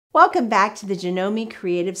Welcome back to the Janome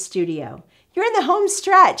Creative Studio. You're in the home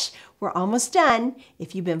stretch. We're almost done.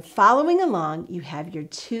 If you've been following along, you have your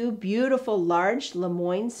two beautiful large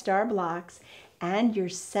Lemoyne star blocks and your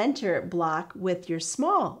center block with your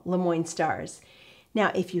small Lemoyne stars.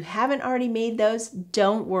 Now, if you haven't already made those,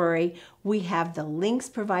 don't worry. We have the links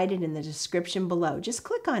provided in the description below. Just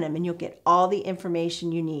click on them and you'll get all the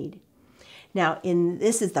information you need. Now,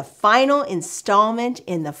 this is the final installment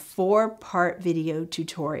in the 4-part video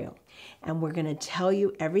tutorial. And we're going to tell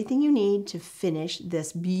you everything you need to finish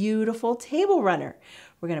this beautiful table runner.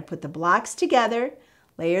 We're going to put the blocks together,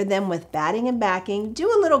 layer them with batting and backing, do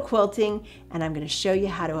a little quilting, and I'm going to show you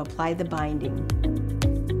how to apply the binding.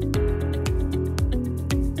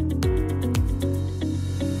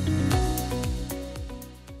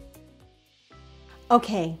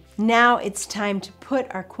 Okay, now it's time to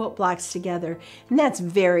put our quilt blocks together, and that's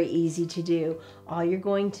very easy to do. All you're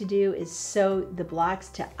going to do is sew the blocks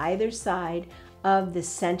to either side of the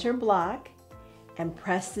center block and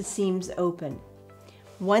press the seams open.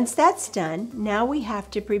 Once that's done, now we have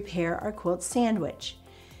to prepare our quilt sandwich.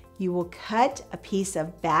 You will cut a piece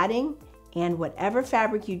of batting and whatever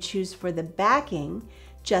fabric you choose for the backing,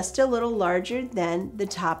 just a little larger than the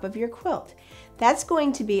top of your quilt. That's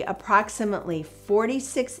going to be approximately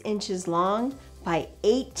 46 inches long by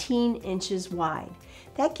 18 inches wide.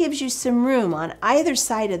 That gives you some room on either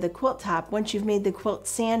side of the quilt top once you've made the quilt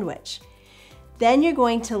sandwich. Then you're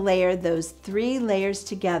going to layer those 3 layers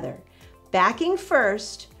together. Backing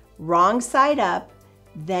first, wrong side up,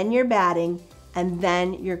 then your batting, and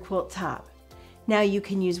then your quilt top. Now you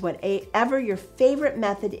can use whatever your favorite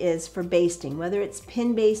method is for basting, whether it's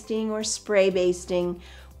pin basting or spray basting,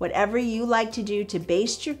 whatever you like to do to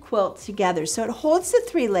baste your quilt together so it holds the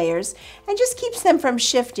 3 layers and just keeps them from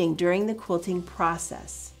shifting during the quilting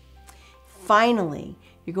process. Finally,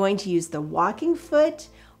 you're going to use the walking foot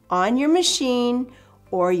on your machine,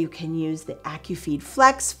 or you can use the AccuFeed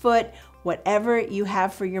Flex foot, whatever you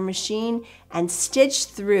have for your machine, and stitch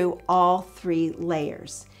through all 3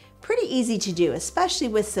 layers. Pretty easy to do, especially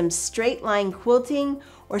with some straight line quilting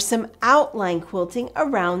or some outline quilting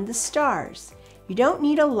around the stars. You don't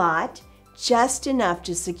need a lot, just enough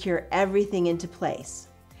to secure everything into place.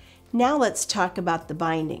 Now let's talk about the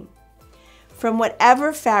binding. From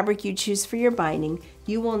whatever fabric you choose for your binding,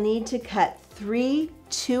 you will need to cut 3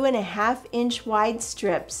 2.5-inch wide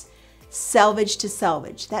strips, selvage to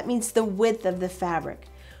selvage. That means the width of the fabric.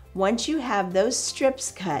 Once you have those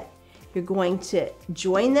strips cut, you're going to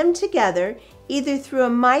join them together either through a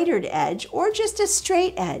mitered edge or just a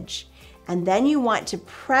straight edge. And then you want to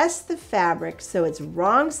press the fabric so it's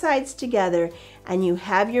wrong sides together and you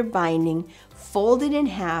have your binding folded in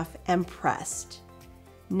half and pressed.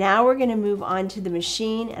 Now we're going to move on to the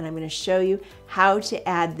machine and I'm going to show you how to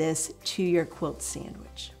add this to your quilt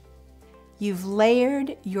sandwich. You've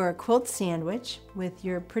layered your quilt sandwich with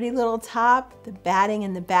your pretty little top, the batting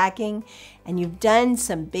and the backing, and you've done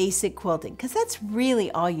some basic quilting because that's really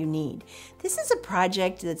all you need. This is a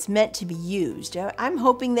project that's meant to be used. I'm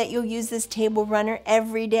hoping that you'll use this table runner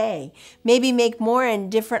every day, maybe make more in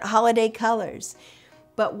different holiday colors.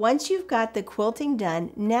 But once you've got the quilting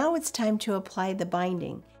done, now it's time to apply the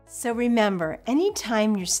binding. So remember,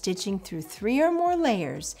 anytime you're stitching through 3 or more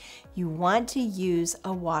layers, you want to use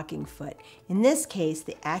a walking foot. In this case,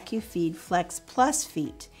 the AccuFeed Flex Plus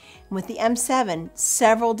feet. And with the M7,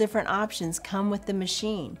 several different options come with the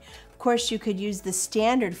machine. Of course, you could use the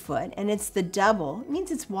standard foot, and it's the double. It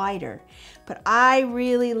means it's wider. But I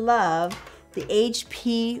really love the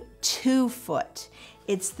HP 2 foot.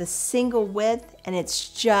 It's the single width and it's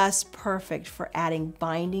just perfect for adding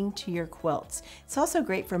binding to your quilts. It's also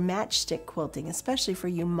great for matchstick quilting, especially for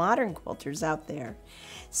you modern quilters out there.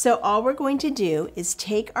 So all we're going to do is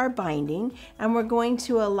take our binding and we're going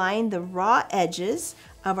to align the raw edges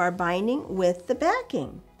of our binding with the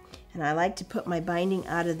backing. And I like to put my binding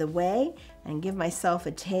out of the way and give myself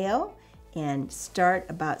a tail and start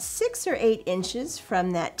about 6 or 8 inches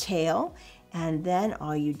from that tail. And then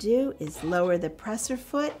all you do is lower the presser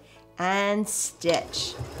foot and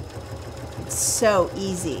stitch. It's so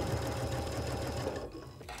easy.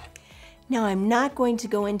 Now I'm not going to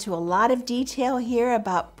go into a lot of detail here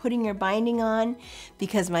about putting your binding on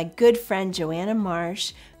because my good friend Joanna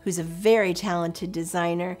Marsh, who's a very talented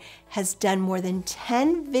designer, has done more than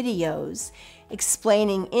 10 videos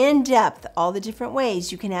explaining in depth all the different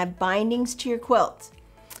ways you can add bindings to your quilt.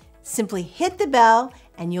 Simply hit the bell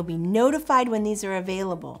and you'll be notified when these are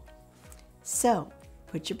available. So,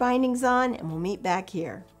 put your bindings on and we'll meet back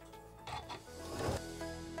here.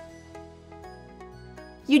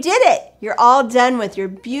 You did it! You're all done with your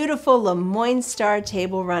beautiful Lemoyne Star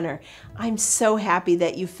Table Runner. I'm so happy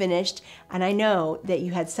that you finished, and I know that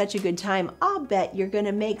you had such a good time. I'll bet you're going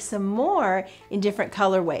to make some more in different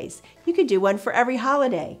colorways. You could do one for every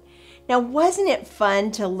holiday. Now, wasn't it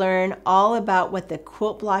fun to learn all about what the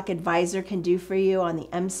Quilt Block Advisor can do for you on the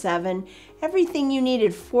M7? Everything you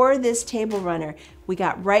needed for this table runner, we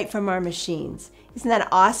got right from our machines. Isn't that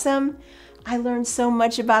awesome? I learned so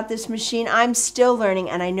much about this machine. I'm still learning,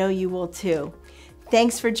 and I know you will too.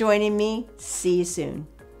 Thanks for joining me. See you soon.